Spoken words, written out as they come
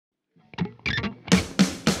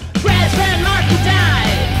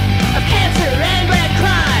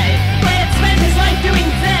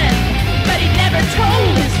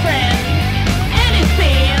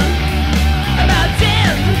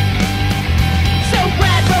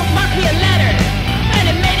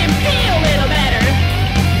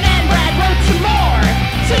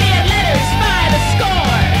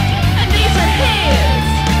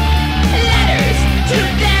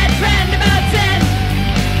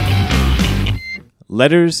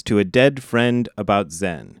Letters to a Dead Friend About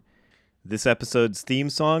Zen. This episode's theme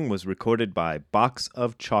song was recorded by Box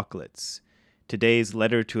of Chocolates. Today's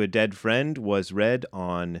Letter to a Dead Friend was read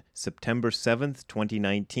on September 7th,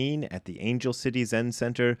 2019 at the Angel City Zen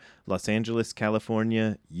Center, Los Angeles,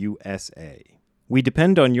 California, USA. We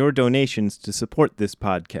depend on your donations to support this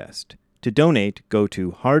podcast. To donate, go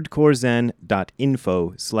to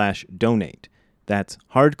hardcorezen.info/donate. That's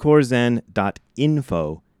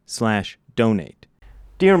hardcorezen.info/donate.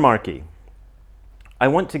 Dear Marky, I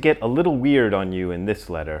want to get a little weird on you in this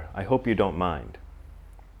letter. I hope you don't mind.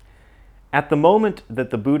 At the moment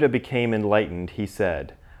that the Buddha became enlightened, he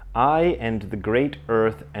said, "I and the great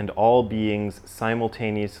earth and all beings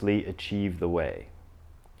simultaneously achieve the way."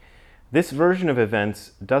 This version of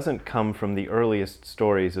events doesn't come from the earliest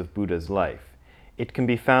stories of Buddha's life. It can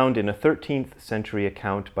be found in a 13th century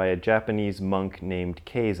account by a Japanese monk named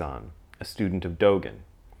Keizan, a student of Dogen.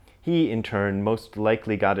 He, in turn, most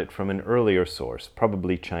likely got it from an earlier source,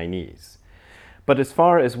 probably Chinese. But as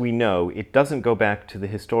far as we know, it doesn't go back to the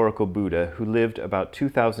historical Buddha who lived about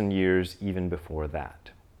 2,000 years even before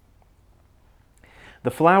that.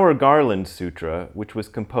 The Flower Garland Sutra, which was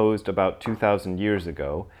composed about 2,000 years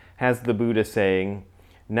ago, has the Buddha saying,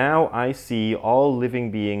 "Now I see all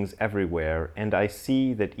living beings everywhere, and I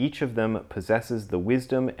see that each of them possesses the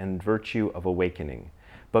wisdom and virtue of awakening.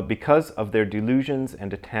 But because of their delusions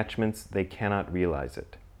and attachments, they cannot realize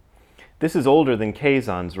it." This is older than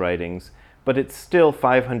Keizan's writings, but it's still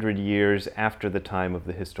 500 years after the time of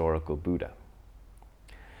the historical Buddha.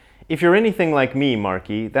 If you're anything like me,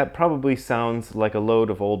 Marky, that probably sounds like a load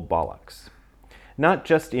of old bollocks. Not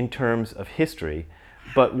just in terms of history,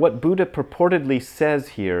 but what Buddha purportedly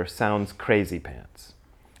says here sounds crazy pants.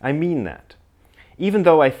 I mean that. Even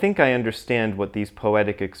though I think I understand what these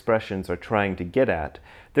poetic expressions are trying to get at,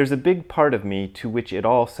 there's a big part of me to which it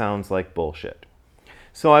all sounds like bullshit.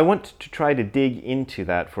 So I want to try to dig into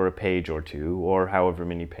that for a page or two, or however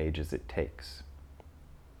many pages it takes.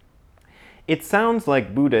 It sounds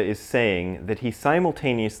like Buddha is saying that he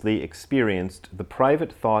simultaneously experienced the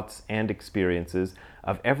private thoughts and experiences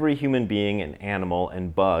of every human being and animal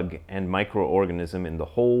and bug and microorganism in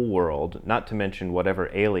the whole world, not to mention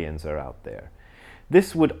whatever aliens are out there.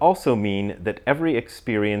 This would also mean that every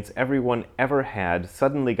experience everyone ever had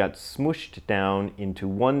suddenly got smooshed down into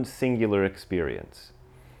one singular experience.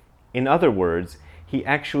 In other words, he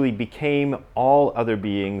actually became all other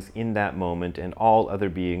beings in that moment, and all other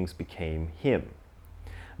beings became him.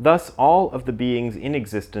 Thus, all of the beings in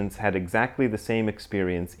existence had exactly the same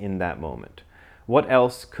experience in that moment. What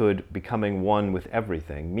else could becoming one with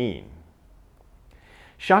everything mean?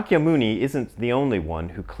 Shakyamuni isn't the only one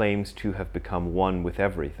who claims to have become one with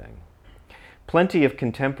everything. Plenty of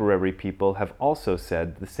contemporary people have also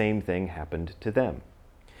said the same thing happened to them.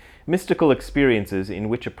 Mystical experiences in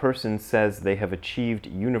which a person says they have achieved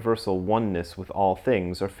universal oneness with all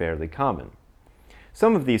things are fairly common.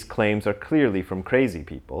 Some of these claims are clearly from crazy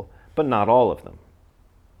people, but not all of them.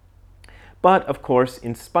 But, of course,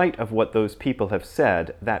 in spite of what those people have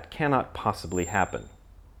said, that cannot possibly happen.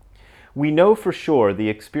 We know for sure the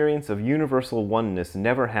experience of universal oneness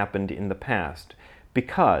never happened in the past,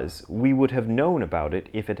 because we would have known about it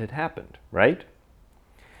if it had happened, right?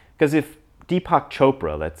 Because if Deepak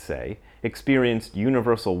Chopra, let's say, experienced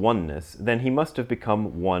universal oneness, then he must have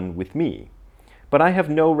become one with me. But I have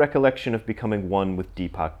no recollection of becoming one with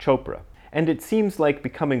Deepak Chopra, and it seems like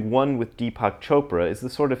becoming one with Deepak Chopra is the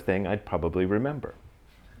sort of thing I'd probably remember.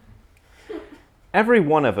 Every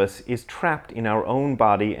one of us is trapped in our own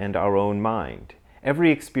body and our own mind.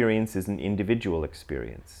 Every experience is an individual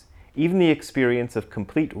experience. Even the experience of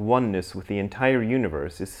complete oneness with the entire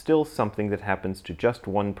universe is still something that happens to just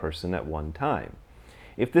one person at one time.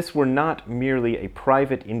 If this were not merely a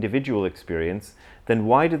private individual experience, then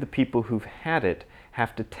why do the people who've had it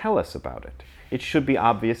have to tell us about it? It should be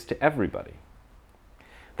obvious to everybody.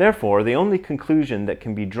 Therefore, the only conclusion that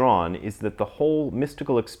can be drawn is that the whole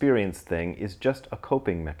mystical experience thing is just a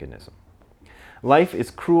coping mechanism. Life is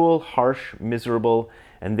cruel, harsh, miserable,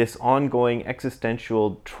 and this ongoing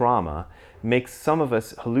existential trauma makes some of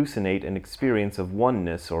us hallucinate an experience of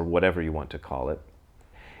oneness, or whatever you want to call it.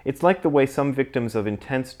 It's like the way some victims of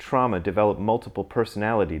intense trauma develop multiple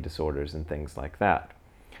personality disorders and things like that.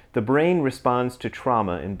 The brain responds to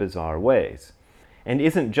trauma in bizarre ways. And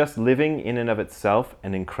isn't just living in and of itself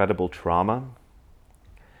an incredible trauma?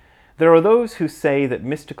 There are those who say that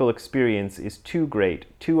mystical experience is too great,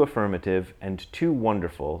 too affirmative, and too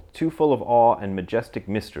wonderful, too full of awe and majestic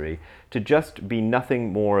mystery to just be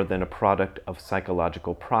nothing more than a product of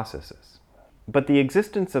psychological processes. But the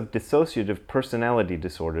existence of dissociative personality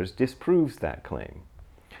disorders disproves that claim.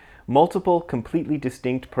 Multiple, completely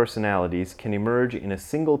distinct personalities can emerge in a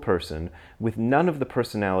single person with none of the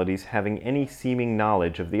personalities having any seeming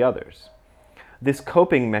knowledge of the others. This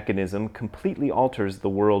coping mechanism completely alters the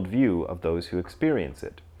worldview of those who experience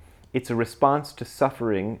it. It's a response to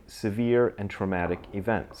suffering, severe, and traumatic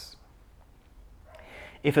events.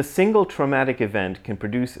 If a single traumatic event can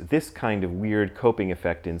produce this kind of weird coping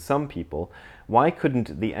effect in some people, why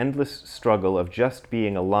couldn't the endless struggle of just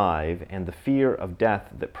being alive and the fear of death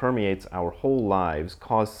that permeates our whole lives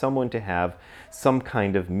cause someone to have some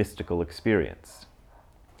kind of mystical experience?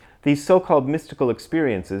 These so-called mystical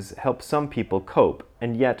experiences help some people cope,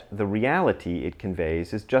 and yet the reality it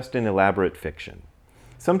conveys is just an elaborate fiction.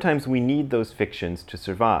 Sometimes we need those fictions to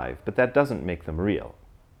survive, but that doesn't make them real.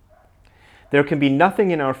 There can be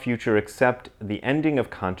nothing in our future except the ending of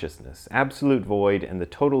consciousness, absolute void, and the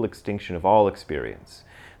total extinction of all experience.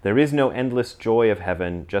 There is no endless joy of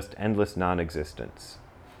heaven, just endless non-existence.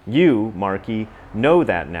 You, Marky, know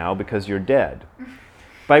that now because you're dead.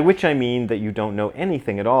 By which I mean that you don't know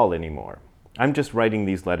anything at all anymore. I'm just writing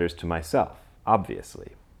these letters to myself,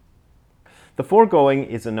 obviously. The foregoing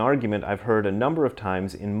is an argument I've heard a number of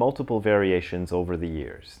times in multiple variations over the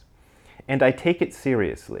years. And I take it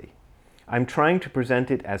seriously. I'm trying to present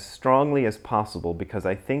it as strongly as possible because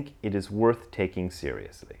I think it is worth taking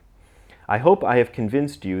seriously. I hope I have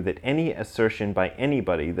convinced you that any assertion by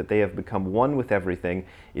anybody that they have become one with everything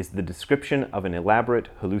is the description of an elaborate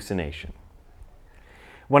hallucination.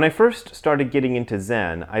 When I first started getting into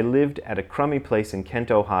Zen, I lived at a crummy place in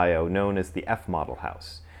Kent, Ohio, known as the F-Model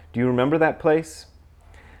House. Do you remember that place?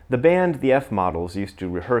 The band The F-Models used to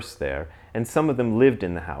rehearse there, and some of them lived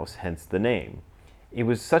in the house, hence the name. It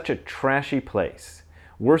was such a trashy place,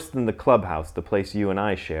 worse than the clubhouse, the place you and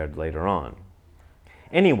I shared later on.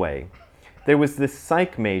 Anyway, there was this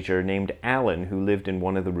psych major named Alan who lived in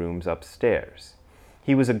one of the rooms upstairs.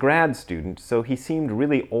 He was a grad student, so he seemed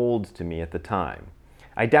really old to me at the time.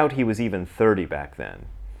 I doubt he was even 30 back then.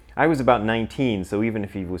 I was about 19, so even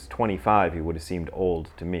if he was 25, he would have seemed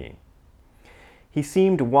old to me. He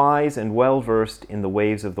seemed wise and well-versed in the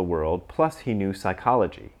ways of the world, plus he knew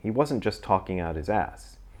psychology. He wasn't just talking out his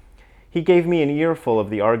ass. He gave me an earful of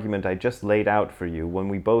the argument I just laid out for you when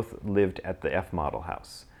we both lived at the F-Model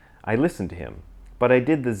House. I listened to him, but I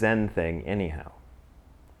did the Zen thing anyhow.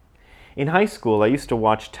 In high school, I used to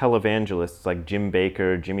watch televangelists like Jim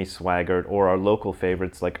Bakker, Jimmy Swaggart, or our local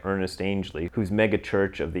favorites like Ernest Angley, whose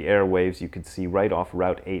mega-church of the airwaves you could see right off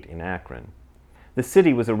Route 8 in Akron. The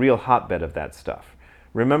city was a real hotbed of that stuff.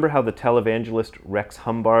 Remember how the televangelist Rex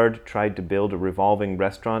Humbard tried to build a revolving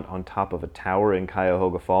restaurant on top of a tower in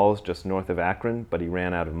Cuyahoga Falls just north of Akron, but he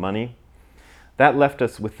ran out of money? That left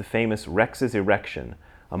us with the famous Rex's Erection,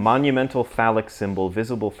 a monumental phallic symbol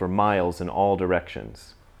visible for miles in all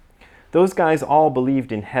directions. Those guys all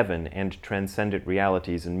believed in heaven and transcendent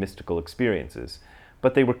realities and mystical experiences,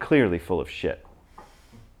 but they were clearly full of shit.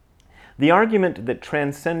 The argument that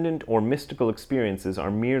transcendent or mystical experiences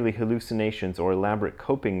are merely hallucinations or elaborate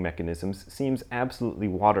coping mechanisms seems absolutely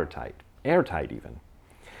watertight, airtight even.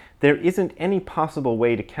 There isn't any possible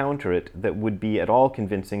way to counter it that would be at all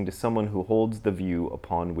convincing to someone who holds the view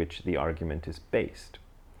upon which the argument is based.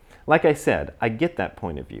 Like I said, I get that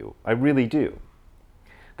point of view. I really do.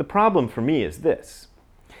 The problem for me is this.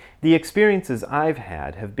 The experiences I've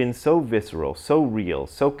had have been so visceral, so real,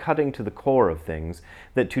 so cutting to the core of things,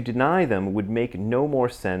 that to deny them would make no more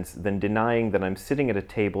sense than denying that I'm sitting at a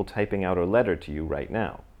table typing out a letter to you right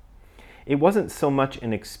now. It wasn't so much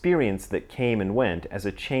an experience that came and went as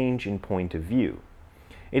a change in point of view.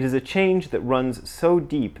 It is a change that runs so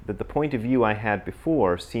deep that the point of view I had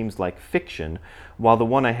before seems like fiction, while the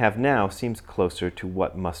one I have now seems closer to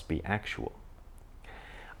what must be actual.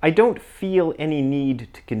 I don't feel any need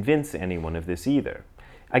to convince anyone of this either.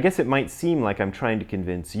 I guess it might seem like I'm trying to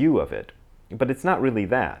convince you of it, but it's not really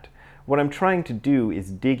that. What I'm trying to do is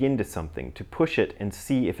dig into something, to push it and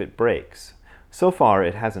see if it breaks. So far,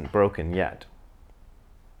 it hasn't broken yet.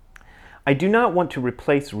 I do not want to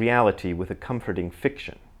replace reality with a comforting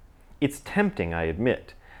fiction. It's tempting, I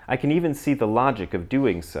admit. I can even see the logic of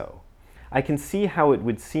doing so. I can see how it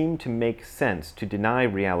would seem to make sense to deny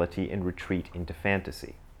reality and retreat into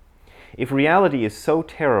fantasy. If reality is so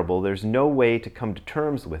terrible there's no way to come to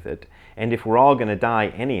terms with it, and if we're all going to die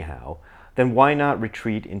anyhow, then why not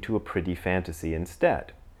retreat into a pretty fantasy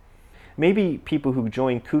instead? Maybe people who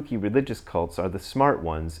join kooky religious cults are the smart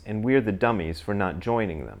ones, and we're the dummies for not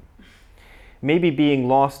joining them. Maybe being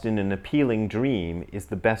lost in an appealing dream is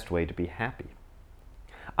the best way to be happy.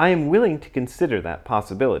 I am willing to consider that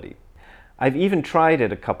possibility. I've even tried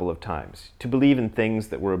it a couple of times, to believe in things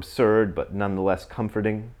that were absurd but nonetheless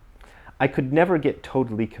comforting. I could never get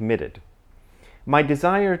totally committed. My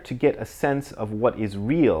desire to get a sense of what is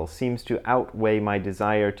real seems to outweigh my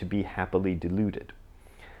desire to be happily deluded.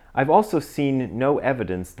 I've also seen no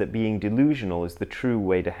evidence that being delusional is the true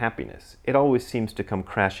way to happiness. It always seems to come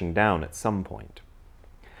crashing down at some point.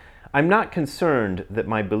 I'm not concerned that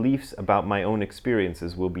my beliefs about my own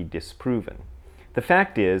experiences will be disproven. The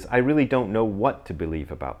fact is, I really don't know what to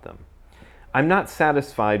believe about them. I'm not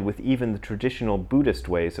satisfied with even the traditional Buddhist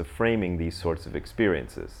ways of framing these sorts of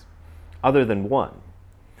experiences, other than one.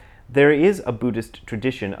 There is a Buddhist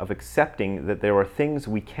tradition of accepting that there are things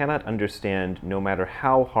we cannot understand no matter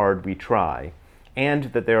how hard we try,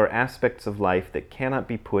 and that there are aspects of life that cannot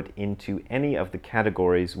be put into any of the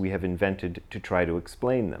categories we have invented to try to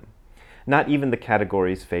explain them, not even the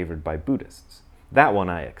categories favored by Buddhists. That one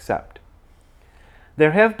I accept.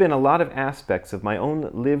 There have been a lot of aspects of my own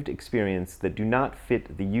lived experience that do not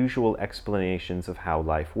fit the usual explanations of how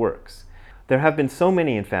life works. There have been so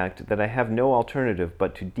many, in fact, that I have no alternative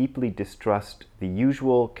but to deeply distrust the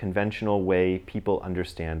usual conventional way people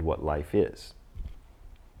understand what life is.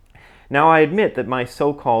 Now, I admit that my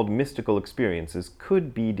so-called mystical experiences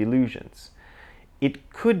could be delusions. It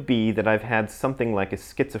could be that I've had something like a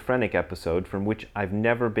schizophrenic episode from which I've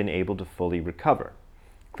never been able to fully recover.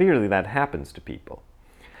 Clearly, that happens to people.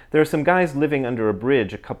 There are some guys living under a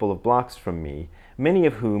bridge a couple of blocks from me, many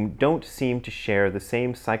of whom don't seem to share the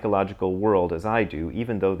same psychological world as I do,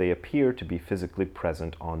 even though they appear to be physically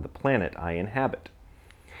present on the planet I inhabit.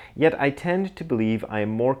 Yet I tend to believe I am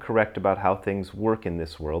more correct about how things work in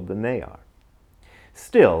this world than they are.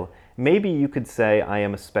 Still, maybe you could say I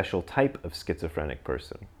am a special type of schizophrenic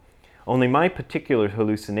person. Only my particular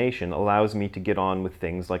hallucination allows me to get on with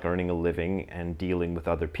things like earning a living and dealing with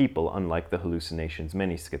other people, unlike the hallucinations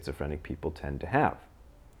many schizophrenic people tend to have.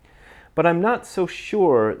 But I'm not so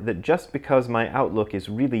sure that just because my outlook is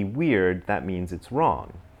really weird, that means it's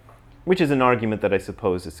wrong, which is an argument that I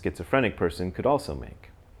suppose a schizophrenic person could also make.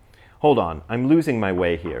 Hold on, I'm losing my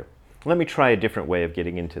way here. Let me try a different way of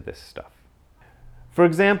getting into this stuff. For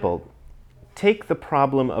example, take the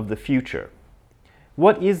problem of the future.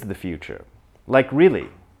 What is the future? Like, really?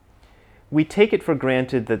 We take it for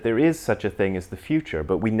granted that there is such a thing as the future,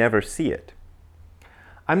 but we never see it.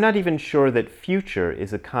 I'm not even sure that future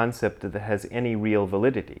is a concept that has any real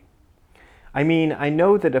validity. I mean, I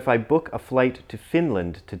know that if I book a flight to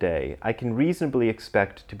Finland today, I can reasonably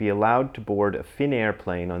expect to be allowed to board a Finnair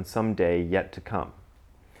plane on some day yet to come.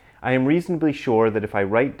 I am reasonably sure that if I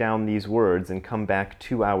write down these words and come back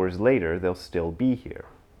 2 hours later, they'll still be here.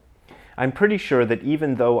 I'm pretty sure that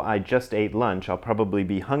even though I just ate lunch, I'll probably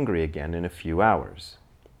be hungry again in a few hours.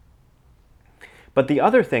 But the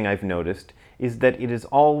other thing I've noticed is that it is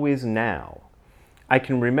always now. I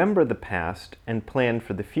can remember the past and plan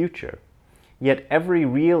for the future, yet every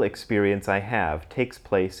real experience I have takes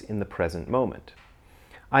place in the present moment.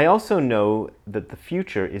 I also know that the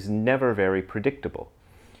future is never very predictable.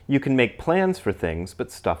 You can make plans for things,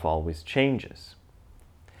 but stuff always changes.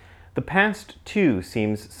 The past, too,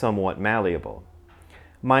 seems somewhat malleable.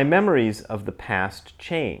 My memories of the past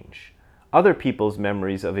change. Other people's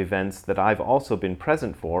memories of events that I've also been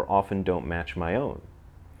present for often don't match my own.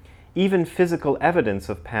 Even physical evidence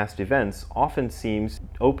of past events often seems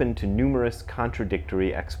open to numerous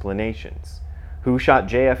contradictory explanations. Who shot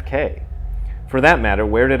JFK? For that matter,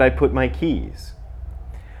 where did I put my keys?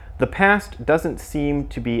 The past doesn't seem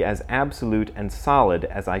to be as absolute and solid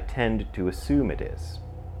as I tend to assume it is.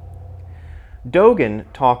 Dogen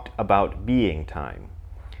talked about being time.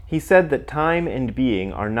 He said that time and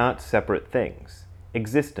being are not separate things.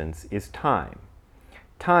 Existence is time.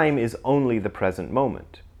 Time is only the present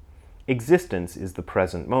moment. Existence is the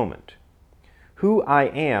present moment. Who I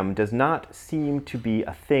am does not seem to be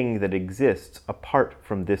a thing that exists apart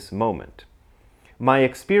from this moment. My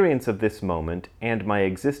experience of this moment and my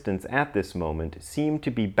existence at this moment seem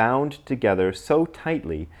to be bound together so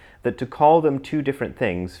tightly that to call them two different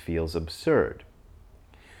things feels absurd.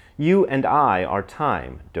 You and I are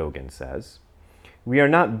time, Dogen says. We are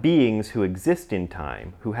not beings who exist in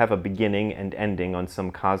time, who have a beginning and ending on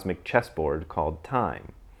some cosmic chessboard called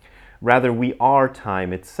time. Rather, we are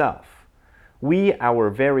time itself. We,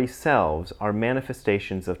 our very selves, are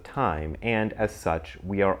manifestations of time, and as such,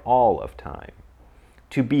 we are all of time.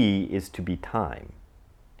 To be is to be time.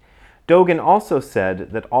 Dogen also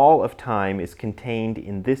said that all of time is contained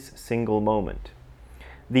in this single moment.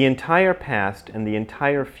 The entire past and the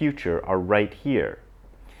entire future are right here.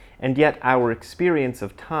 And yet our experience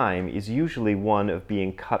of time is usually one of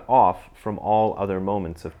being cut off from all other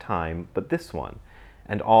moments of time but this one,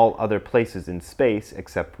 and all other places in space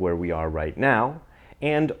except where we are right now,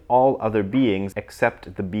 and all other beings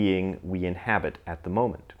except the being we inhabit at the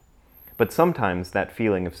moment. But sometimes that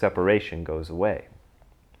feeling of separation goes away.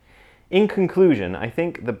 In conclusion, I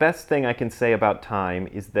think the best thing I can say about time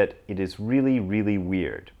is that it is really, really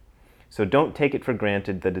weird. So don't take it for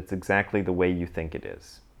granted that it's exactly the way you think it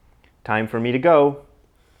is. Time for me to go.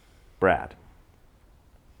 Brad.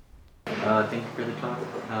 Thank you for the talk.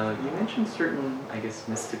 You mentioned certain, I guess,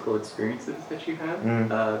 mystical experiences that you have.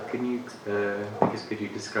 Could you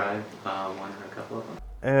describe one or a couple of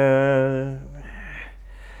them?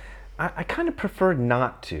 I kind of prefer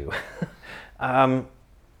not to. And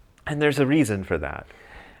there's a reason for that.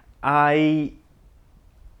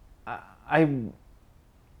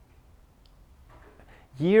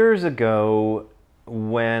 Years ago,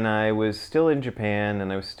 when I was still in Japan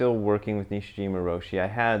and I was still working with Nishijima Roshi, I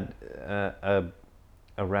had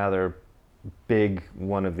a rather big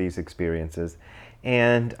one of these experiences,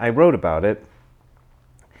 and I wrote about it.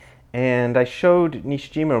 And I showed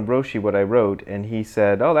Nishijima Roshi what I wrote, and he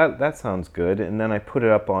said, "Oh, that sounds good." And then I put it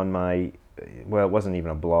up on my, well, it wasn't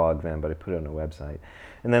even a blog then, but I put it on a website.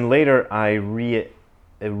 And then later I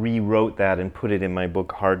rewrote that and put it in my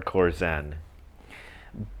book Hardcore Zen.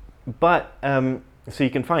 But so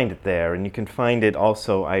you can find it there, and you can find it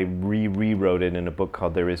also, I rewrote it in a book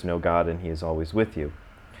called There Is No God and He Is Always With You.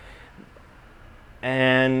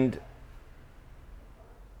 And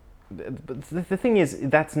but the thing is,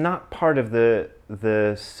 that's not part of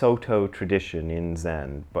the Soto tradition in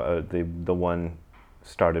Zen, the one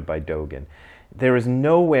started by Dogen. There is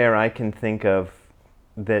nowhere I can think of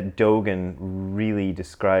that Dogen really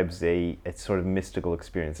describes a sort of mystical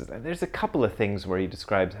experiences. There's a couple of things where he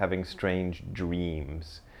describes having strange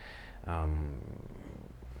dreams.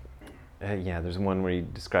 There's one where he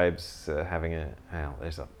describes having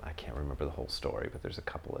I can't remember the whole story, but there's a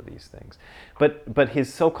couple of these things. But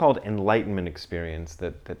his so-called enlightenment experience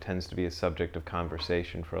that tends to be a subject of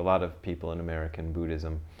conversation for a lot of people in American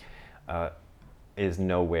Buddhism is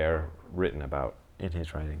nowhere written about in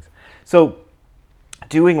his writings. So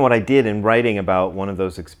doing what I did in writing about one of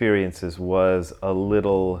those experiences was a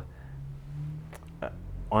little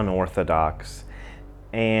unorthodox,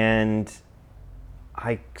 and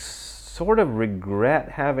I sort of regret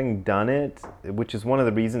having done it, which is one of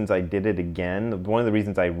the reasons I did it again. One of the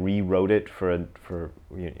reasons I rewrote it wrote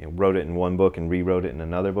it in one book and rewrote it in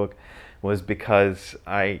another book was because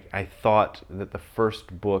I thought that the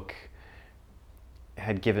first book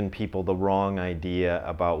had given people the wrong idea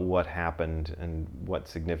about what happened and what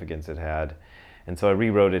significance it had. And so I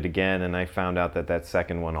rewrote it again, and I found out that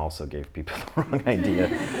second one also gave people the wrong idea.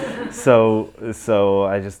 So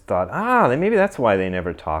I just thought, then maybe that's why they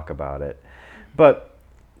never talk about it. But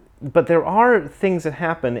there are things that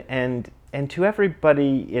happen, and to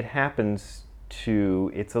everybody it happens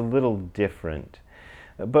to. It's a little different,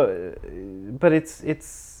 but it's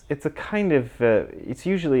a kind of it's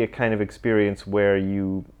usually a kind of experience where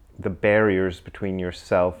the barriers between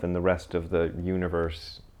yourself and the rest of the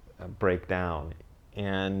universe break down.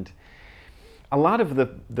 And a lot of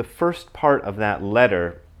the first part of that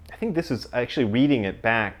letter, I think this is actually, reading it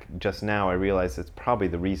back just now, I realized it's probably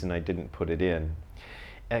the reason I didn't put it in.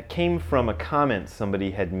 It came from a comment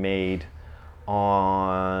somebody had made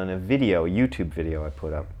on a YouTube video I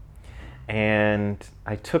put up. And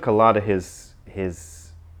I took a lot of his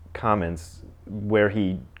comments where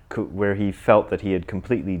he felt that he had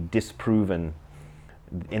completely disproven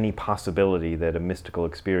any possibility that a mystical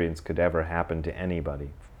experience could ever happen to anybody.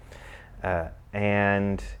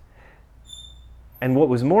 And what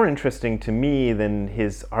was more interesting to me than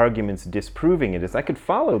his arguments disproving it is I could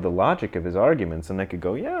follow the logic of his arguments, and I could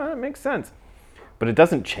go, yeah, that makes sense. But it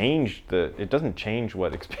doesn't change it doesn't change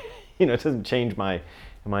it doesn't change my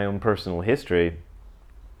own personal history,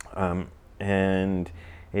 and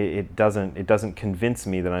it doesn't convince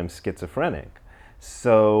me that I'm schizophrenic.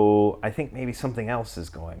 So I think maybe something else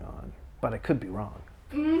is going on, but I could be wrong.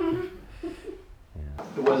 Yeah.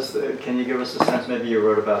 Can you give us a sense, maybe you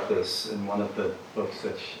wrote about this in one of the books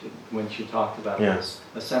when she talked about this,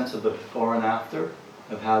 a sense of the before and after,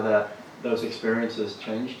 of how those experiences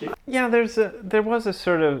changed you? Yeah, there was a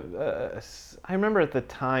sort of, I remember at the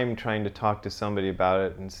time trying to talk to somebody about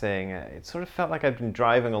it and saying, it sort of felt like I'd been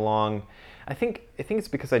driving along. I think it's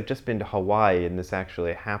because I'd just been to Hawaii, and this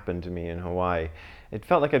actually happened to me in Hawaii. It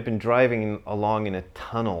felt like I'd been driving along in a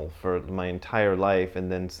tunnel for my entire life,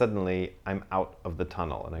 and then suddenly I'm out of the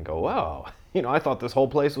tunnel, and I go, wow, I thought this whole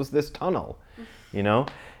place was this tunnel,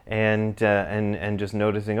 and just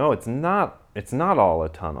noticing, it's not all a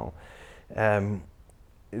tunnel.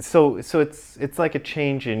 So it's like a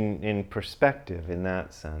change in perspective in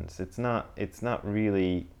that sense. It's not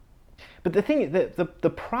really. But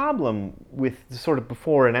the problem with the sort of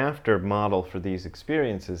before and after model for these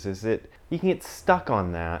experiences is that you can get stuck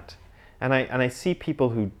on that, and I see people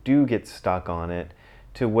who do get stuck on it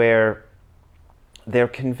to where they're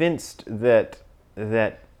convinced that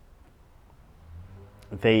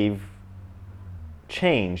they've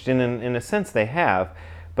changed, and in a sense they have,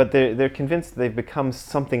 but they're convinced they've become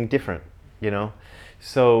something different, you know.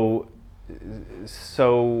 So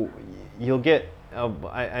you'll get.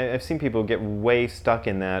 I've seen people get way stuck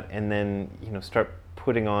in that, and then start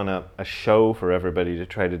putting on a show for everybody to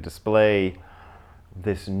try to display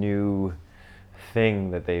this new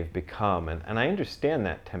thing that they've become, and I understand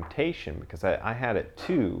that temptation because I had it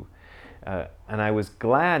too, and I was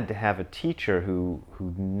glad to have a teacher who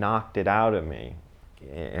knocked it out of me,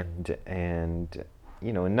 and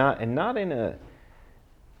not in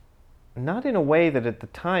a way that at the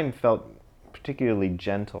time felt particularly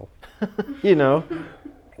gentle. It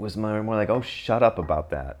was more like, oh, shut up about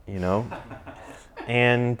that,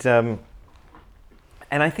 and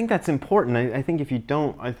I think that's important. I think if you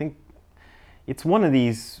don't, I think it's one of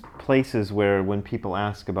these places where when people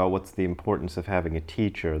ask about what's the importance of having a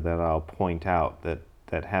teacher, that I'll point out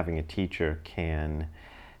that having a teacher can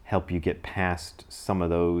help you get past some of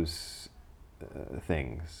those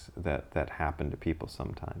things that happen to people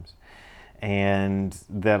sometimes. And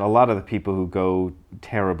that a lot of the people who go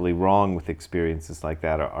terribly wrong with experiences like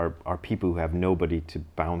that are people who have nobody to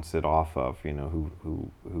bounce it off of,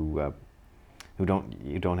 who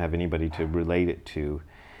don't have anybody to relate it to,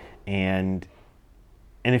 and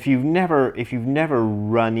if you've never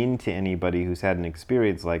run into anybody who's had an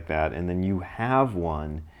experience like that, and then you have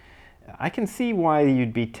one, I can see why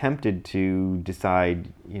you'd be tempted to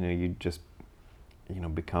decide, you'd just,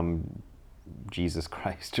 become Jesus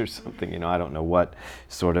Christ or something. I don't know what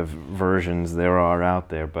sort of versions there are out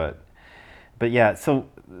there, but yeah. So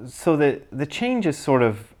the change is sort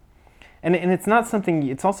of, and it's not something.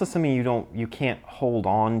 It's also something you can't hold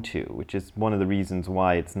on to, which is one of the reasons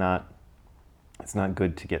why it's not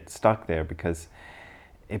good to get stuck there, because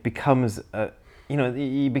it becomes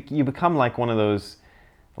you become like one of those,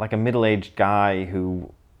 like a middle-aged guy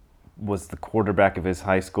who was the quarterback of his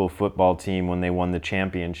high school football team when they won the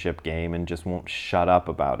championship game and just won't shut up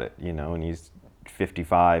about it, and he's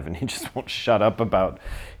 55 and he just won't shut up about,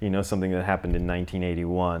 something that happened in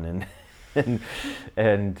 1981,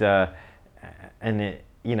 and it,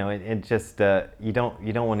 it just you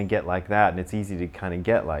don't want to get like that, and it's easy to kind of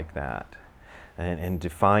get like that and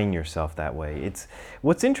define yourself that way. It's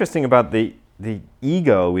what's interesting about the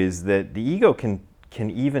ego is that the ego can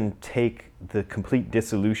even take the complete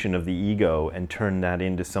dissolution of the ego and turn that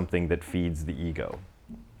into something that feeds the ego,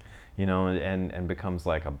 and becomes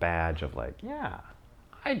like a badge of like, yeah,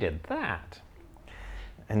 I did that.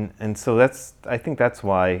 And so I think that's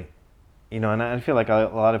why, and I feel like a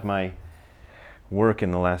lot of my work in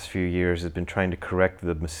the last few years has been trying to correct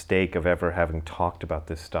the mistake of ever having talked about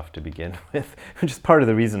this stuff to begin with, which is part of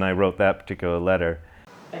the reason I wrote that particular letter.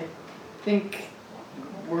 I think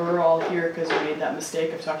we're all here because we made that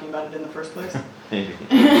mistake of talking about it in the first place.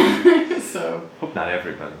 So. Hope not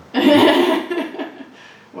everybody.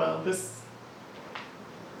 Well,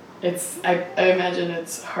 I imagine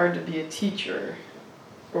it's hard to be a teacher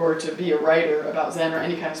or to be a writer about Zen or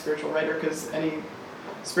any kind of spiritual writer, because any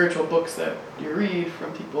spiritual books that you read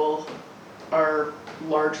from people are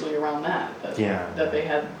largely around that they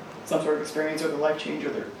had some sort of experience or their life changed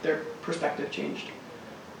or their perspective changed.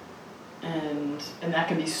 And that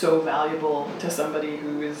can be so valuable to somebody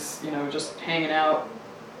who is, just hanging out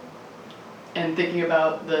and thinking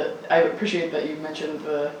about I appreciate that you mentioned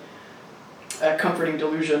the comforting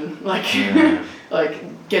delusion, like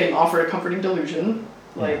getting offered a comforting delusion,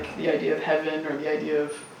 like the idea of heaven or the idea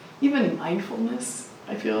of even mindfulness,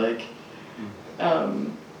 I feel like,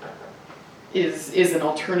 is an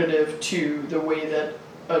alternative to the way that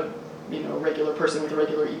a regular person with a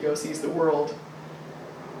regular ego sees the world.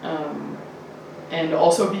 And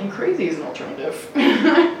also being crazy is an alternative.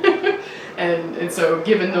 and so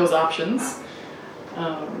given those options,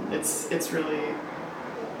 it's really,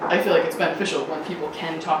 I feel like it's beneficial when people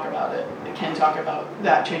can talk about it. They can talk about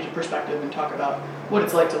that change of perspective and talk about what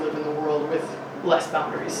it's like to live in the world with less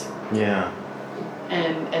boundaries. Yeah.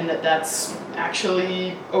 And that's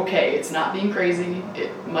actually okay. It's not being crazy.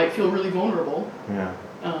 It might feel really vulnerable. Yeah.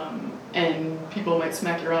 And people might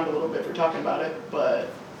smack you around a little bit for talking about it, but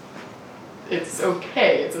it's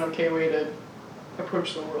okay. It's an okay way to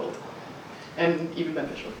approach the world, and even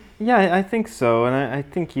beneficial. Yeah, I think so, and I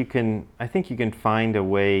think you can. I think you can find a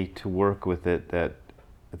way to work with it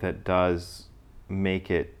that does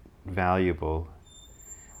make it valuable.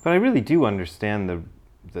 But I really do understand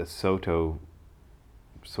the Soto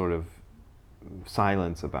sort of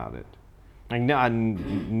silence about it. Like,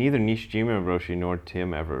 neither Nishijima Roshi nor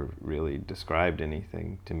Tim ever really described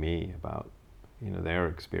anything to me about, their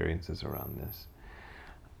experiences around this.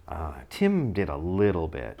 Tim did a little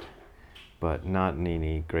bit, but not in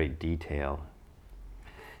any great detail.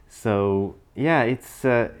 So yeah, it's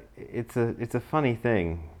a funny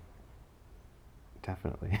thing.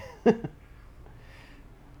 Definitely.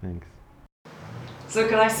 Thanks. So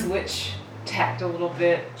can I switch tact a little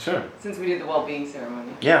bit? Sure. Since we did the well-being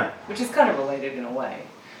ceremony. Yeah. Which is kind of related in a way.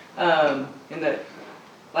 In that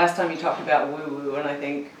last time you talked about woo-woo, and I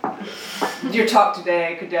think your talk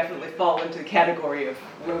today could definitely fall into the category of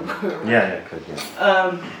woo-woo. Yeah, it could,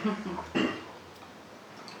 yeah.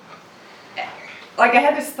 Like I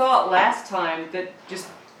had this thought last time that just,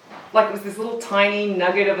 like it was this little tiny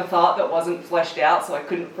nugget of a thought that wasn't fleshed out, so I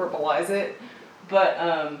couldn't verbalize it. But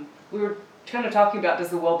we were kind of talking about, does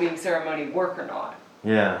the well-being ceremony work or not?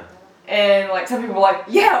 Yeah. And like some people were like,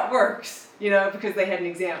 yeah, it works, because they had an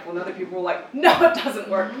example. And other people were like, no, it doesn't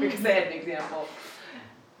work, because they had an example.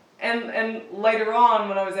 And later on,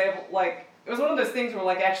 when I was able, like, it was one of those things where,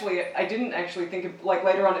 like, actually, I didn't actually think of, like,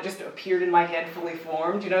 later on it just appeared in my head fully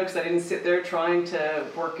formed, because I didn't sit there trying to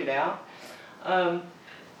work it out.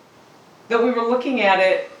 That we were looking at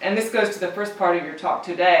it, and this goes to the first part of your talk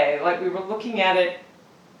today, like, we were looking at it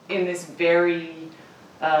in this very,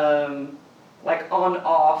 like,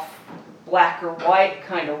 on-off, black or white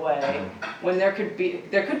kind of way, when there could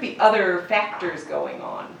be other factors going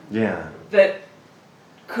on. Yeah. That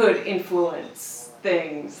could influence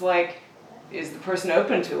things, like, is the person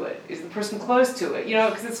open to it? Is the person closed to it?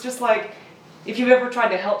 Because it's just like, if you've ever tried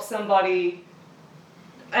to help somebody,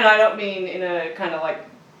 and I don't mean in a kind of like,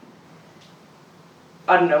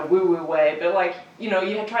 I don't know, woo-woo way, but like, you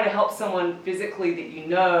try to help someone physically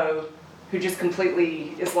that who just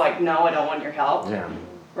completely is like, no, I don't want your help. Yeah.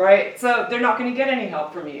 Right? So they're not going to get any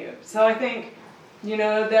help from you. So I think,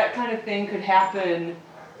 that kind of thing could happen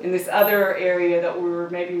in this other area that we were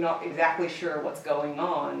maybe not exactly sure what's going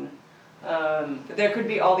on. But there could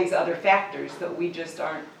be all these other factors that we just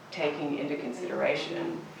aren't taking into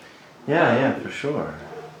consideration. Yeah, for sure.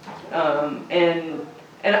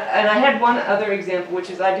 And I had one other example,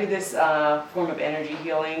 which is I do this form of energy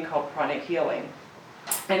healing called pranic healing.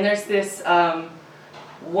 And there's this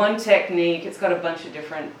one technique, it's got a bunch of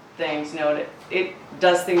different things, and it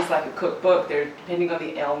does things like a cookbook. Depending on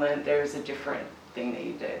the ailment, there's a different thing that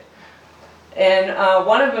you do. And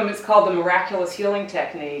one of them is called the miraculous healing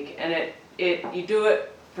technique, and you do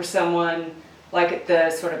it for someone like at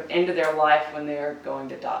the sort of end of their life when they're going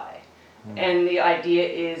to die. And the idea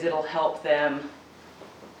is it'll help them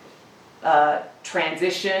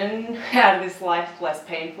transition out of this life less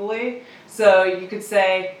painfully. So you could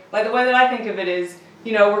say, like the way that I think of it is,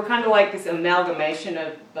 we're kind of like this amalgamation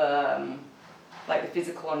of like the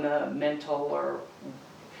physical and the mental, or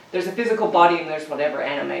there's a physical body and there's whatever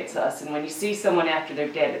animates us. And when you see someone after they're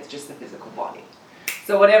dead, it's just the physical body.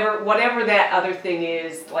 So whatever that other thing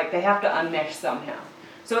is, like they have to unmesh somehow.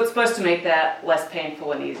 So it's supposed to make that less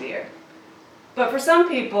painful and easier. But for some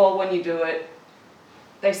people, when you do it,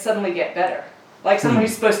 they suddenly get better. Like someone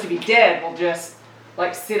who's supposed to be dead will just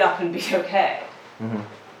like sit up and be okay. Mm-hmm.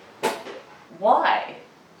 Why?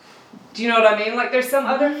 Do you know what I mean? Like there's some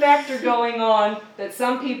other factor going on that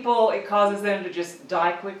some people, it causes them to just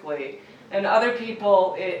die quickly. And other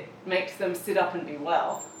people, it makes them sit up and be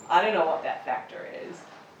well. I don't know what that factor is.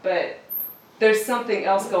 But there's something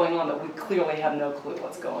else going on that we clearly have no clue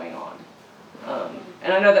what's going on.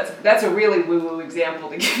 And I know that's a really woo-woo example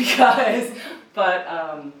to give you guys. But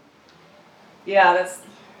yeah, that's,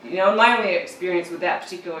 my only experience with that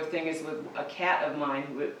particular thing is with a cat of mine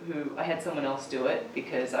who I had someone else do it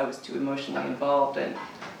because I was too emotionally involved. And,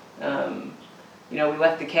 we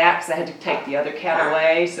left the cat because I had to take the other cat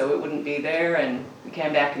away so it wouldn't be there. And we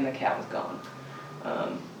came back and the cat was gone.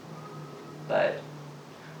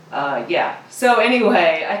 Yeah. So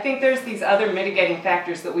anyway, I think there's these other mitigating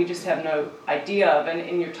factors that we just have no idea of. And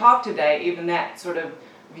in your talk today, even that sort of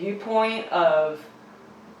viewpoint of,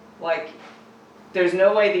 like, there's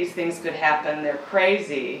no way these things could happen, they're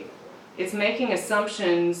crazy, it's making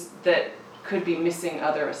assumptions that could be missing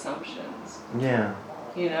other assumptions. Yeah.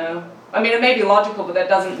 I mean, it may be logical, but that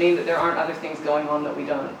doesn't mean that there aren't other things going on that we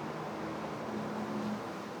don't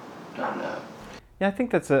know. Yeah, I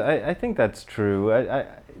think that's true.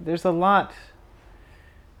 There's a lot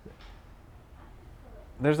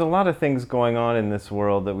of things going on in this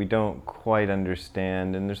world that we don't quite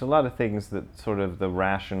understand, and there's a lot of things that sort of the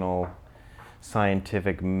rational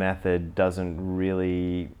scientific method doesn't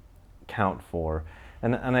really count for.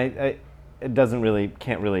 And it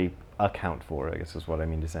can't really account for, I guess is what I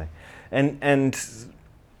mean to say. And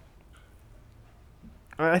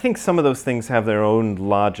I think some of those things have their own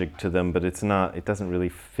logic to them, but it doesn't really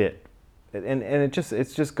fit. And it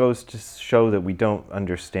just goes to show that we don't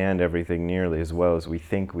understand everything nearly as well as we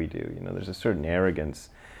think we do. There's a certain arrogance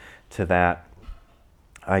to that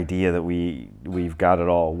idea that we've got it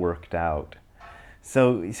all worked out.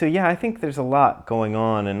 So yeah, I think there's a lot going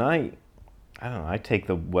on, and I don't know, I take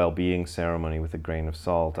the well-being ceremony with a grain of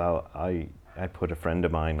salt. I put a friend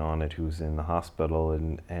of mine on it who's in the hospital,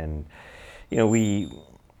 and we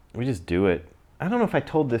just do it. I don't know if I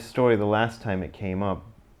told this story the last time it came up,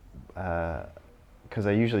 because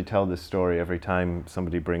I usually tell this story every time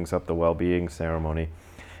somebody brings up the well-being ceremony,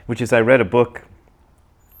 which is I read a book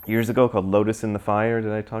years ago called Lotus in the Fire.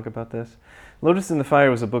 Did I talk about this? Lotus in the Fire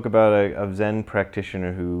was a book about a Zen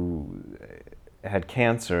practitioner who had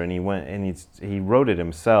cancer, and he wrote it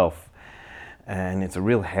himself, and it's a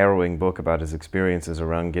real harrowing book about his experiences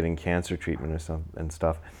around getting cancer treatment and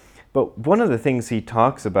stuff. But one of the things he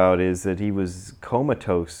talks about is that he was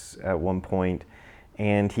comatose at one point,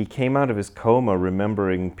 and he came out of his coma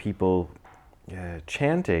remembering people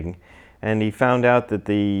chanting, and he found out that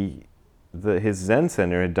his Zen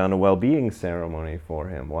center had done a well-being ceremony for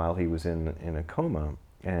him while he was in a coma,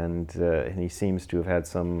 and he seems to have had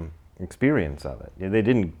some experience of it. They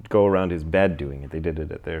didn't go around his bed doing it; they did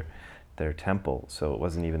it at their temple, so it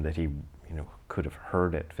wasn't even that he could have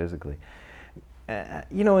heard it physically.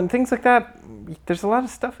 And things like that. There's a lot of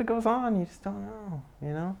stuff that goes on. You just don't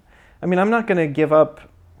know. I mean, I'm not going to give up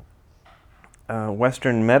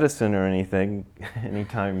Western medicine or anything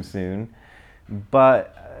anytime soon,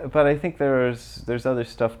 but I think there's other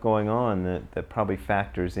stuff going on that probably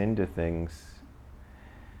factors into things.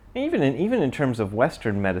 Even in terms of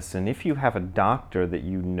Western medicine, if you have a doctor that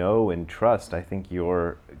you know and trust, I think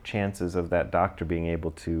your chances of that doctor being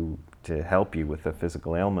able to help you with a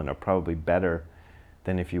physical ailment are probably better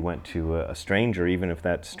than if you went to a stranger, even if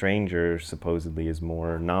that stranger supposedly is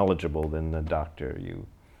more knowledgeable than the doctor you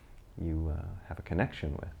have a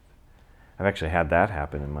connection with. I've actually had that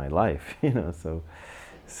happen in my life, so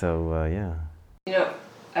yeah. I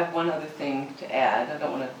have one other thing to add. I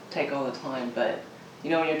don't want to take all the time, but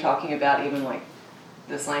when you're talking about even like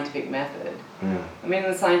the scientific method. Yeah. I mean,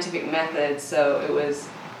 the scientific method, so it was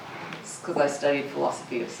because I studied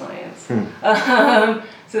philosophy of science.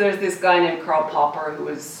 So there's this guy named Karl Popper who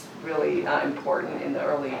was really important in the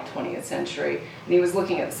early 20th century, and he was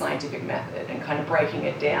looking at the scientific method and kind of breaking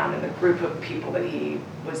it down, and the group of people that he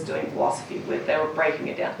was doing philosophy with, they were breaking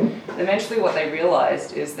it down. And eventually what they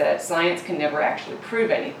realized is that science can never actually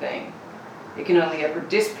prove anything. It can only ever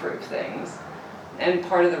disprove things. And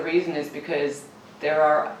part of the reason is because there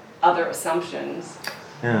are other assumptions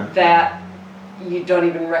that you don't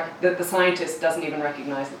even that the scientist doesn't even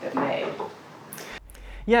recognize that they've made.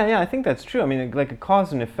 Yeah, I think that's true. I mean, like a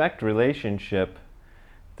cause and effect relationship,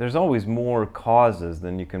 there's always more causes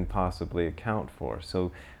than you can possibly account for.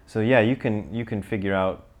 So yeah, you can figure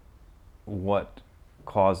out what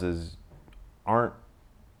causes aren't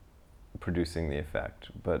producing the effect,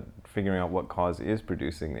 but figuring out what cause is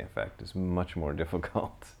producing the effect is much more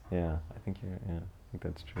difficult. Yeah, I think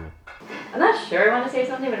that's true. I'm not sure I want to say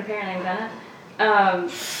something, but apparently I'm gonna.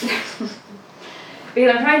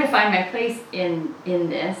 Because I'm trying to find my place in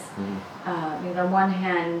this. Because on one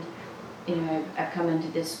hand, I've come into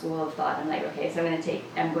this school of thought. I'm like, okay, so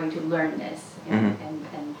I'm going to learn this and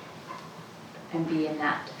be in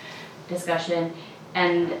that discussion.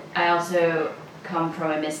 And I also come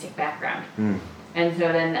from a mystic background. And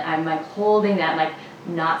so then I'm like holding that, like,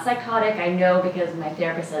 not psychotic, I know, because my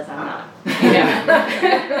therapist says I'm not.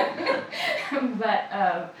 But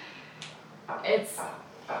it's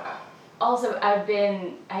also, I have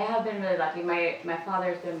been really lucky. My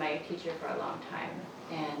father's been my teacher for a long time,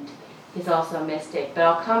 and he's also a mystic, but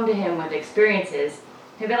I'll come to him with experiences.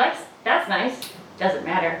 He'll be like, that's nice, doesn't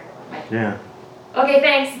matter. Yeah. Okay,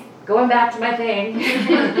 thanks, going back to my thing.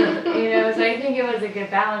 So I think it was a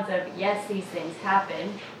good balance of, yes, these things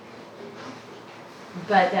happen,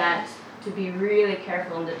 but that to be really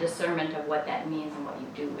careful in the discernment of what that means and what you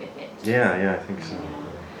do with it. Yeah, I think so.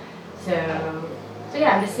 So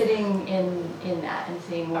yeah, I'm just sitting in that and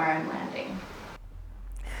seeing where I'm landing.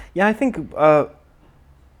 Yeah, I think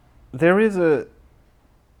there is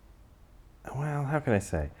how can I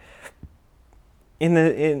say? In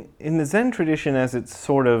the Zen tradition, as it's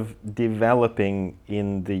sort of developing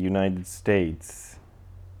in the United States,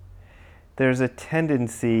 there's a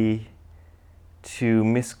tendency to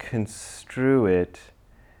misconstrue it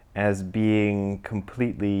as being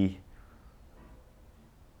completely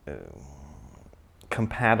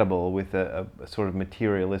compatible with a sort of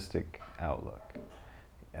materialistic outlook,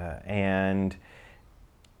 and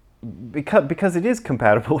because it is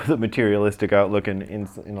compatible with a materialistic outlook in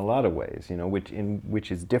a lot of ways, you know,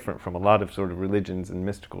 which is different from a lot of sort of religions and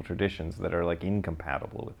mystical traditions that are like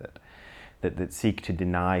incompatible with it, that seek to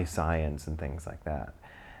deny science and things like that.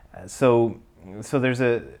 So there's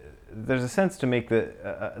a sense to make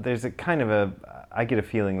there's a kind of I get a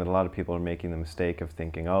feeling that a lot of people are making the mistake of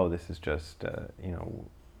thinking, oh, this is just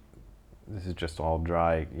this is just all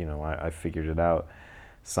dry, you know, I figured it out,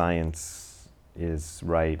 science is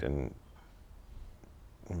right and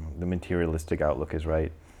the materialistic outlook is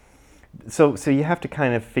right. So you have to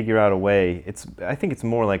kind of figure out a way. I think it's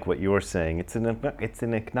more like what you're saying. It's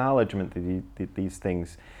an acknowledgement that these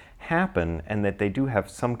things happen and that they do have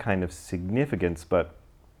some kind of significance, but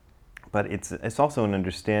it's also an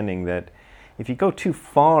understanding that if you go too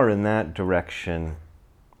far in that direction,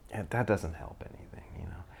 that doesn't help anything, you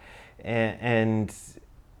know.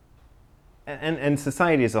 And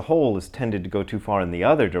society as a whole has tended to go too far in the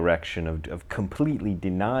other direction of completely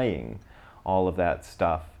denying all of that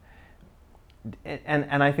stuff.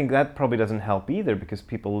 And I think that probably doesn't help either, because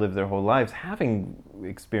people live their whole lives having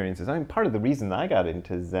experiences. I mean, part of the reason I got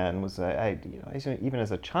into Zen was even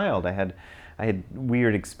as a child I had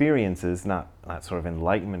weird experiences, not sort of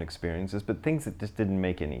enlightenment experiences, but things that just didn't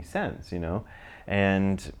make any sense, you know,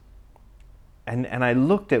 and I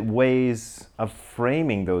looked at ways of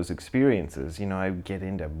framing those experiences. You know, I get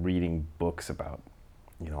into reading books about,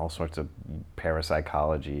 you know, all sorts of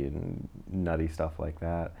parapsychology and nutty stuff like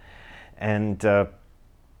that. And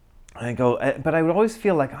I go, but I would always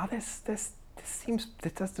feel like, oh, this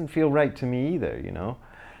doesn't feel right to me either, you know.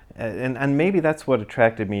 And maybe that's what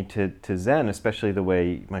attracted me to Zen, especially the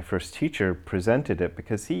way my first teacher presented it,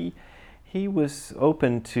 because he was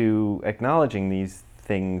open to acknowledging these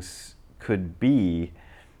things could be,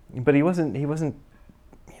 but he wasn't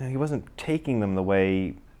taking them the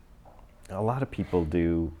way a lot of people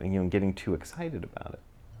do, and, you know, getting too excited about it.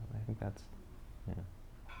 I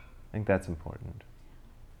think that's important.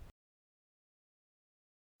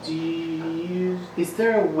 Is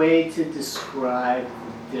there a way to describe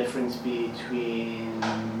the difference between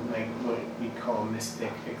like what we call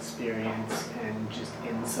mystic experience and just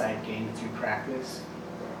insight gained through practice?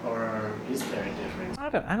 Or is there a difference? I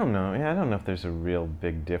don't know. Yeah, I don't know if there's a real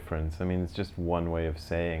big difference. I mean, it's just one way of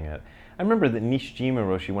saying it. I remember that Nishijima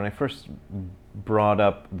Roshi, when I first brought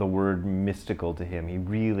up the word mystical to him, he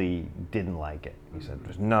really didn't like it. He said,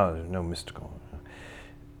 there's no mystical.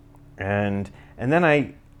 And then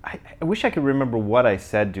I wish I could remember what I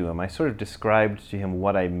said to him. I sort of described to him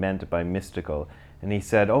what I meant by mystical. And he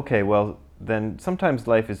said, okay, well, then sometimes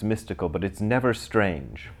life is mystical, but it's never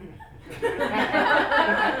strange.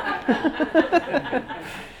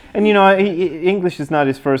 And, you know, English is not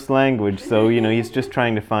his first language, so, you know, he's just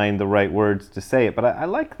trying to find the right words to say it. But I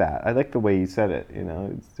like that. I like the way he said it, you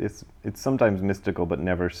know. It's sometimes mystical, but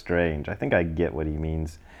never strange. I think I get what he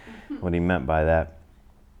means, what he meant by that.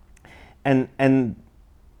 And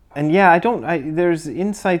yeah, there's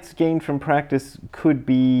insights gained from practice could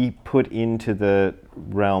be put into the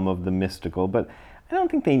realm of the mystical, but I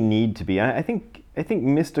don't think they need to be. I think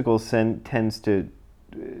mystical tends to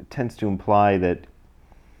imply that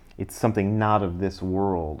it's something not of this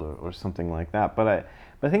world or something like that. But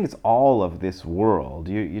I think it's all of this world.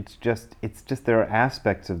 It's just there are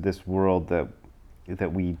aspects of this world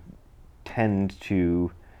that we tend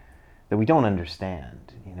to, that we don't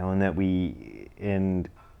understand, you know, and that we tend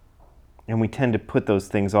to put those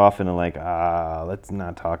things off into like, let's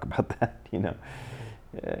not talk about that, you know.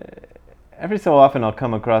 Every so often I'll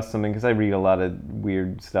come across something, because I read a lot of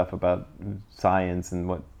weird stuff about science and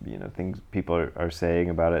what, you know, things people are saying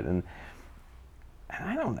about it, and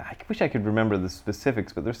I wish I could remember the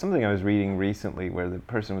specifics, but there's something I was reading recently where the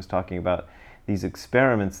person was talking about these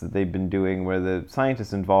experiments that they've been doing, where the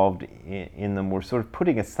scientists involved in them were sort of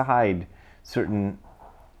putting aside certain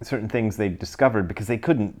things they discovered because it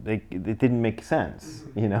didn't make sense,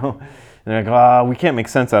 you know. And they're like, we can't make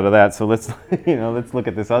sense out of that, so let's look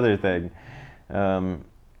at this other thing. I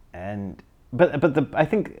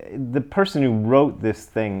think the person who wrote this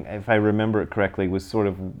thing, if I remember it correctly, was sort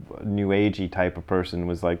of a new agey type of person,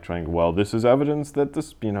 was like trying, well, this is evidence that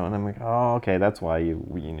this, you know, and I'm like, oh, okay, that's why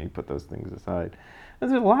you put those things aside.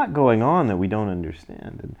 There's a lot going on that we don't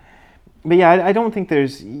understand. But yeah, I don't think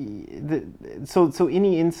there's, so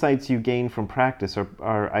any insights you gain from practice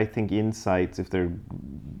are I think insights, if they're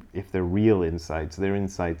real insights, they're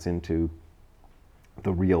insights into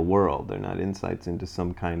the real world. They're not insights into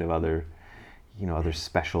some kind of other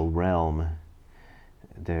special realm.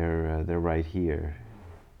 They're right here.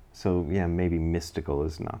 So yeah, maybe mystical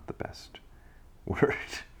is not the best word.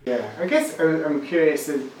 Yeah, I guess I'm curious,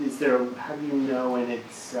 is there, how do you know when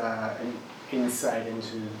it's an insight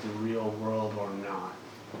into the real world or not?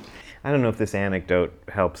 I don't know if this anecdote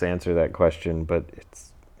helps answer that question, but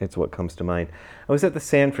it's what comes to mind. I was at the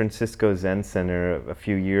San Francisco Zen Center a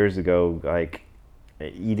few years ago, like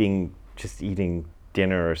eating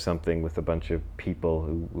dinner or something with a bunch of people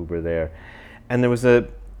who were there. And there was a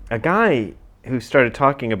guy who started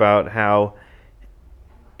talking about how,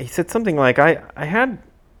 he said something like, I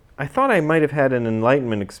thought I might have had an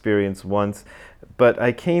enlightenment experience once, but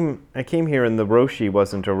I came here and the Roshi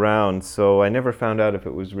wasn't around, so I never found out if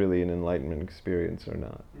it was really an enlightenment experience or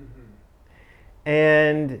not. Mm-hmm.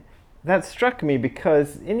 And that struck me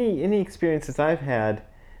because any experiences I've had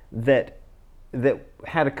that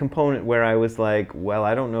had a component where I was like, well,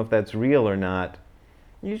 I don't know if that's real or not,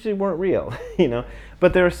 usually weren't real, you know.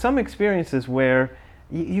 But there are some experiences where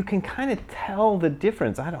you can kind of tell the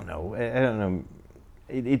difference. I don't know.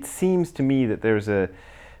 It seems to me that there's a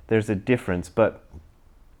difference, but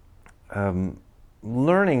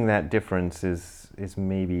learning that difference is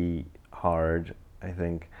maybe hard, I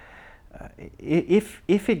think. If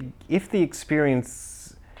the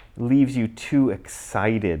experience leaves you too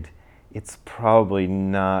excited, it's probably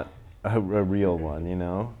not a real one, you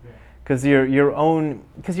know, because your own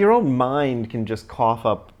mind can just cough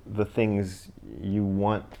up the things you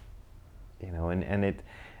want, you know, and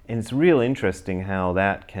it's real interesting how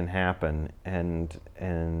that can happen, and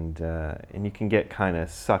you can get kind of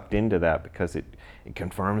sucked into that because it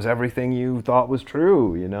confirms everything you thought was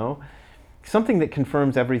true, you know. Something that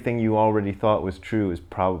confirms everything you already thought was true is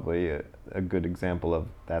probably a good example of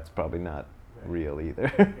that's probably not real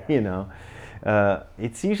either, you know.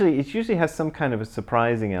 It usually has some kind of a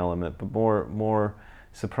surprising element, but more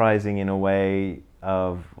surprising in a way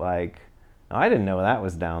of like, oh, I didn't know that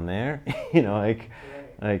was down there, you know, like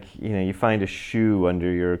you know, you find a shoe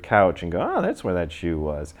under your couch and go, oh, that's where that shoe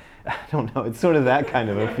was. I don't know. It's sort of that kind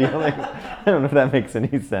of a feeling. I don't know if that makes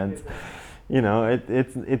any sense. You know,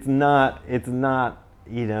 it's not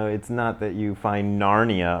you know, it's not that you find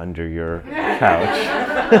Narnia under your couch.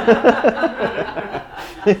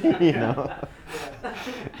 You know,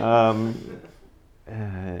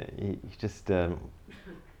 you just and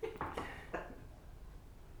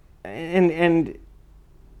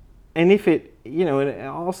if it, you know, and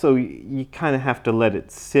also you kind of have to let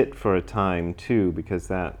it sit for a time too, because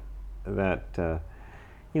that you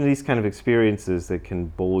know, these kind of experiences that can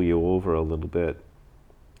bowl you over a little bit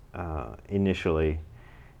initially,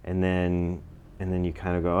 and then you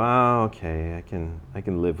kind of go, oh, okay, I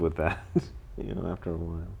can live with that, you know, after a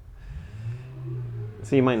while.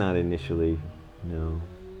 So you might not initially know.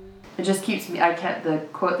 It just keeps me, the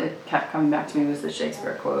quote that kept coming back to me was the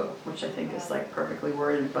Shakespeare quote, which I think is like perfectly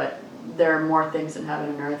worded, but there are more things in heaven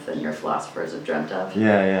and earth than your philosophers have dreamt of.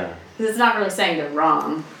 Yeah. Because it's not really saying they're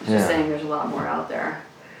wrong, it's just saying there's a lot more out there.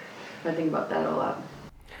 I think about that a lot.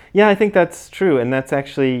 Yeah, I think that's true, and that's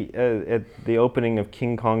actually at the opening of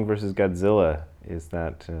King Kong versus Godzilla is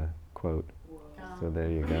that quote. So there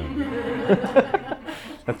you go.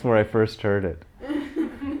 That's where I first heard it.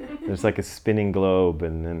 There's like a spinning globe,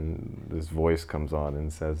 and then this voice comes on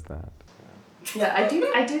and says that. Yeah, I do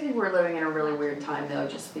think we're living in a really weird time though,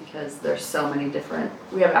 just because there's so many different,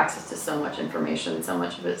 we have access to so much information, so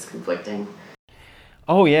much of it's conflicting.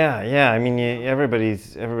 Oh yeah. I mean,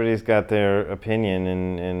 everybody's got their opinion,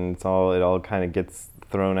 and it all kind of gets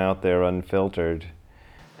thrown out there unfiltered.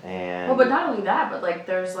 And well, but not only that, but like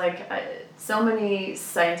there's like so many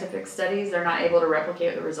scientific studies, they're not able to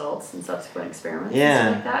replicate the results in subsequent experiments and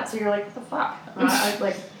stuff like that. So you're like, what the fuck? Like,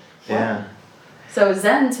 what? Yeah. So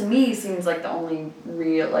Zen to me seems like the only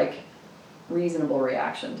real, like, reasonable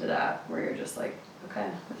reaction to that, where you're just like, okay,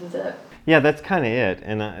 this is it. Yeah, that's kind of it,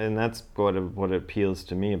 and that's what appeals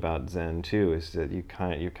to me about Zen too, is that you're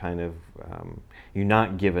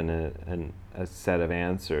not given a set of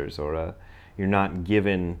answers, or you're not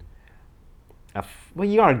given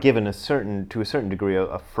you are given to a certain degree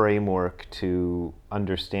a framework to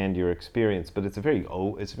understand your experience, but it's very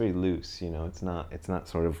loose, you know. It's not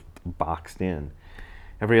sort of boxed in.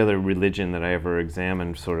 Every other religion that I ever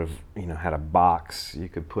examined sort of, you know, had a box you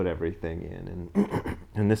could put everything in,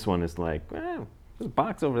 and this one is like, well, there's a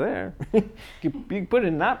box over there. you can put it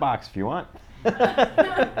in that box if you want. You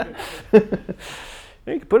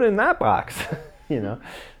can put it in that box. You know,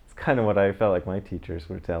 it's kind of what I felt like my teachers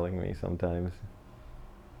were telling me sometimes.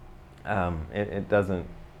 It doesn't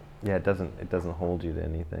hold you to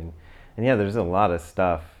anything, and yeah, there's a lot of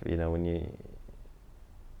stuff, you know, when you.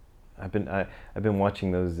 I've been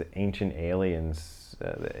watching those Ancient Aliens,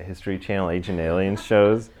 the History Channel Ancient Aliens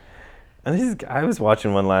shows. And I was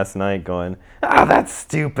watching one last night going, that's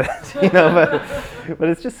stupid, but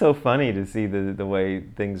it's just so funny to see the way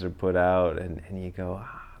things are put out, and you go,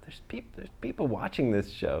 there's people watching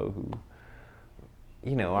this show who,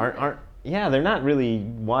 aren't they're not really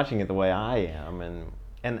watching it the way I am,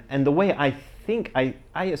 and the way I think, I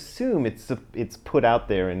assume it's put out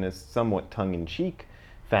there in a somewhat tongue-in-cheek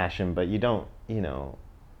fashion, but you don't,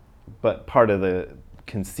 but part of the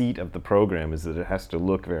conceit of the program is that it has to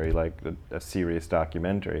look very like a serious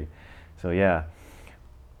documentary. So yeah,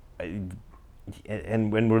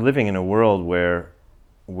 and when we're living in a world where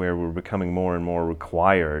we're becoming more and more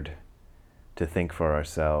required to think for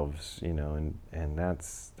ourselves, and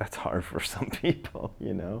that's hard for some people,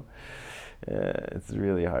 it's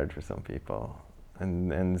really hard for some people,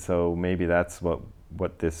 and so maybe that's what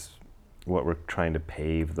we're trying to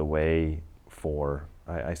pave the way for.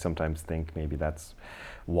 I sometimes think maybe that's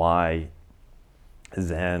why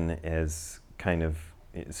Zen is kind of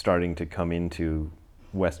starting to come into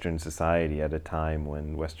Western society at a time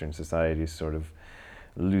when Western society is sort of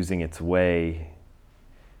losing its way.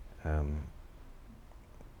 I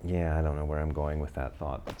don't know where I'm going with that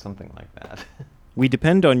thought, but something like that. We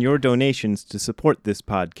depend on your donations to support this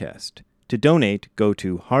podcast. To donate, go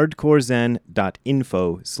to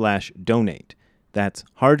hardcorezen.info/donate. That's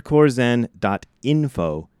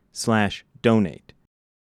hardcorezen.info/donate.